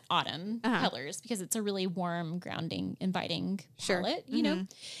want autumn colors because it's a really warm, grounding, inviting palette, you know?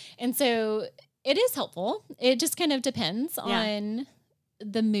 And so it is helpful. It just kind of depends on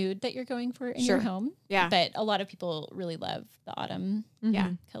the mood that you're going for in your home. Yeah. But a lot of people really love the autumn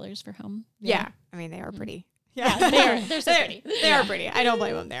colors for home. Yeah. I mean, they are pretty. Yeah, they are. They're so pretty. They are pretty. I don't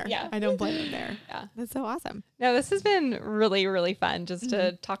blame them there. Yeah. I don't blame them there. Yeah. That's so awesome. No, this has been really, really fun just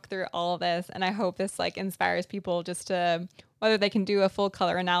to talk through all of this. And I hope this like inspires people just to, whether they can do a full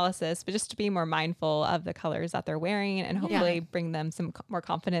color analysis, but just to be more mindful of the colors that they're wearing and hopefully bring them some more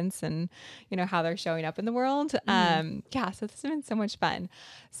confidence in, you know, how they're showing up in the world. Yeah, so this has been so much fun.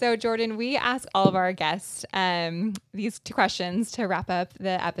 So Jordan, we ask all of our guests these 2 questions to wrap up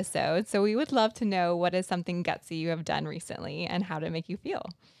the episode. So we would love to know what is something gutsy you have done recently and how did it make you feel?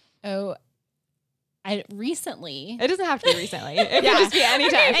 Oh, recently. It doesn't have to be recently. It can just be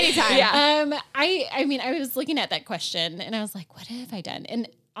anytime. Anytime. Yeah. I mean, I was looking at that question and I was like, what have I done? And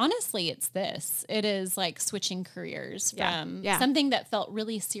honestly, it's this. It is like switching careers from something that felt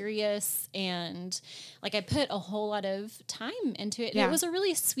really serious and like I put a whole lot of time into it. And it was a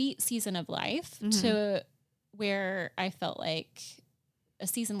really sweet season of life to where I felt like a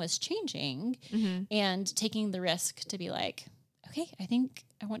season was changing and taking the risk to be like, okay, I think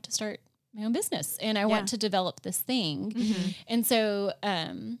I want to start my own business and I want to develop this thing. And so,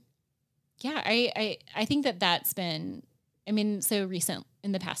 I think that that's been, I mean, so recent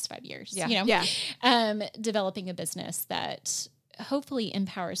in the past 5 years, you know, developing a business that hopefully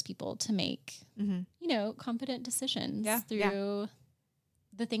empowers people to make, you know, confident decisions through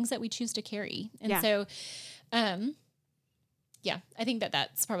the things that we choose to carry. And so, I think that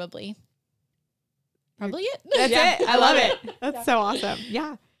that's probably it. That's it. I love it. That's so awesome.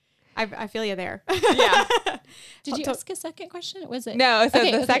 Yeah. I feel you there. Yeah. Did you ask a second question? Was it? No. So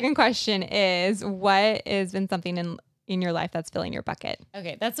the second question is, what has been something in your life that's filling your bucket?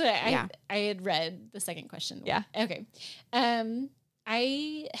 Okay. That's what I had read the second question. Yeah. Okay.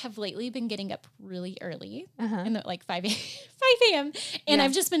 I have lately been getting up really early in the, like 5 a.m. And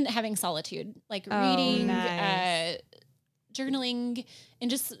I've just been having solitude, like reading, journaling,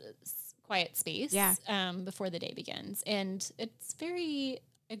 and just quiet space before the day begins. And it's very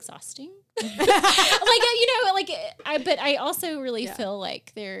exhausting. But I also really feel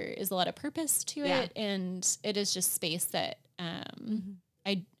like there is a lot of purpose to it. And it is just space that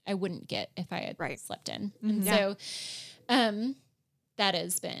I wouldn't get if I had slept in. And so that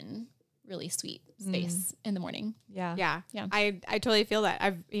has been really sweet space in the morning. Yeah. I totally feel that.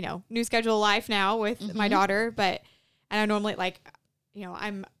 I've, you know, new schedule life now with my daughter, but and I normally like, you know,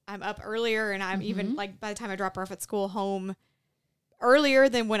 I'm up earlier and I'm even like by the time I drop her off at school home earlier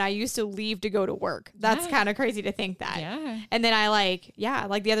than when I used to leave to go to work. That's kind of crazy to think that. Yeah. And then I like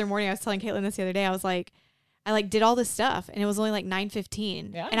the other morning I was telling Caitlin this the other day, I was like, I like did all this stuff and it was only like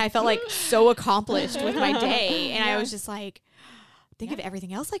 9:15 and I felt like so accomplished with my day. And I was just like, think of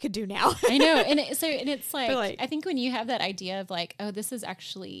everything else I could do now. I know. And it's like, I think when you have that idea of like, oh, this is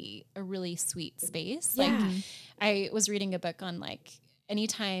actually a really sweet space. Like I was reading a book on like,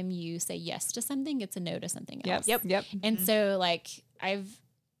 anytime you say yes to something, it's a no to something else. Yep. And so like, I've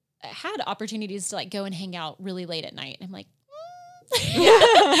had opportunities to like go and hang out really late at night. And I'm like,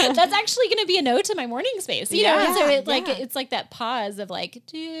 that's actually going to be a no to my morning space, you know? And so it's like that pause of like,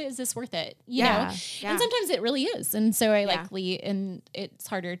 is this worth it? You know? And sometimes it really is. And so I and it's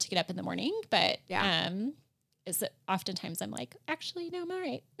harder to get up in the morning, but, is oftentimes I'm like, actually, no, I'm all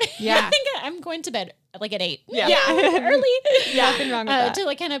right. I think I'm going to bed like at 8. Yeah. Early. Nothing wrong with that. To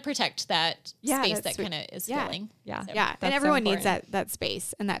like kind of protect that space that kind of is filling. Yeah. So, And everyone needs that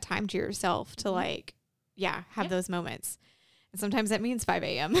space and that time to yourself to like, have those moments. And sometimes that means 5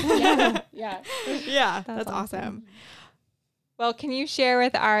 a.m. Yeah. That's awesome. Well, can you share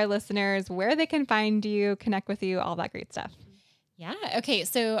with our listeners where they can find you, connect with you, all that great stuff? Yeah. Okay.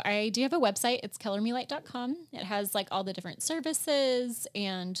 So I do have a website. It's colormelight.com. It has like all the different services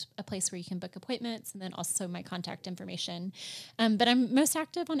and a place where you can book appointments, and then also my contact information. But I'm most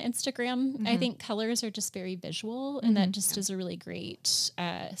active on Instagram. I think colors are just very visual, and that just is a really great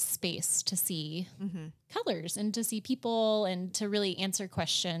space to see colors and to see people and to really answer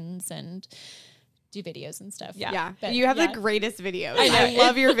questions and do videos and stuff. Yeah. But You have the greatest videos. I know. I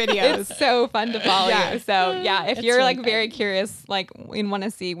love your videos. It's so fun to follow Yeah. you. So yeah, if It's you're really like fun. very curious, like we want to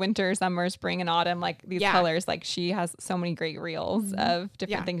see winter, summer, spring, and autumn, like these Yeah. colors, like she has so many great reels of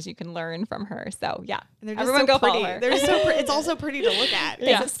different Yeah. things you can learn from her. So yeah, And they're just everyone so go pretty. follow her. They're so it's also pretty to look at.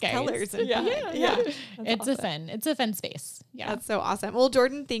 Yeah. It's colors and Yeah. fun. Yeah. It's a fun space. Yeah. That's so awesome. Well,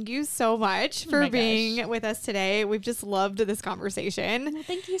 Jordan, thank you so much for my being gosh. with us today. We've just loved this conversation. Well,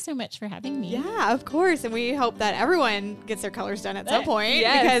 thank you so much for having me. Yeah, of course. And we hope that everyone gets their colors done at some point.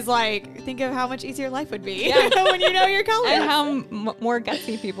 Yes. Because, like, think of how much easier life would be Yeah. when you know your colors. And how more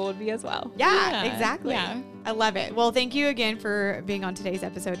gutsy people would be as well. Yeah, Yeah, exactly. yeah. I love it. Well, thank you again for being on today's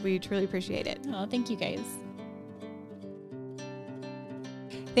episode. We truly appreciate it. Oh, thank you guys.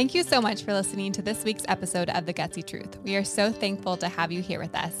 Thank you so much for listening to this week's episode of The Gutsy Truth. We are so thankful to have you here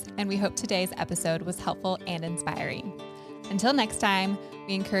with us, and we hope today's episode was helpful and inspiring. Until next time,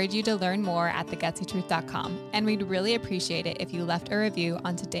 we encourage you to learn more at thegutsytruth.com, and we'd really appreciate it if you left a review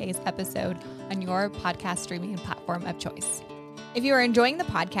on today's episode on your podcast streaming platform of choice. If you are enjoying the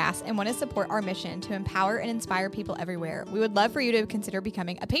podcast and want to support our mission to empower and inspire people everywhere, we would love for you to consider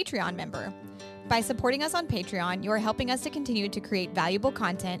becoming a Patreon member. By supporting us on Patreon, you are helping us to continue to create valuable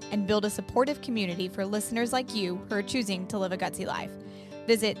content and build a supportive community for listeners like you who are choosing to live a gutsy life.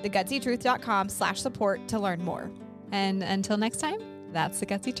 Visit thegutsytruth.com/support to learn more. And until next time, that's The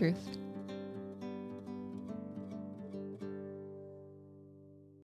Gutsy Truth.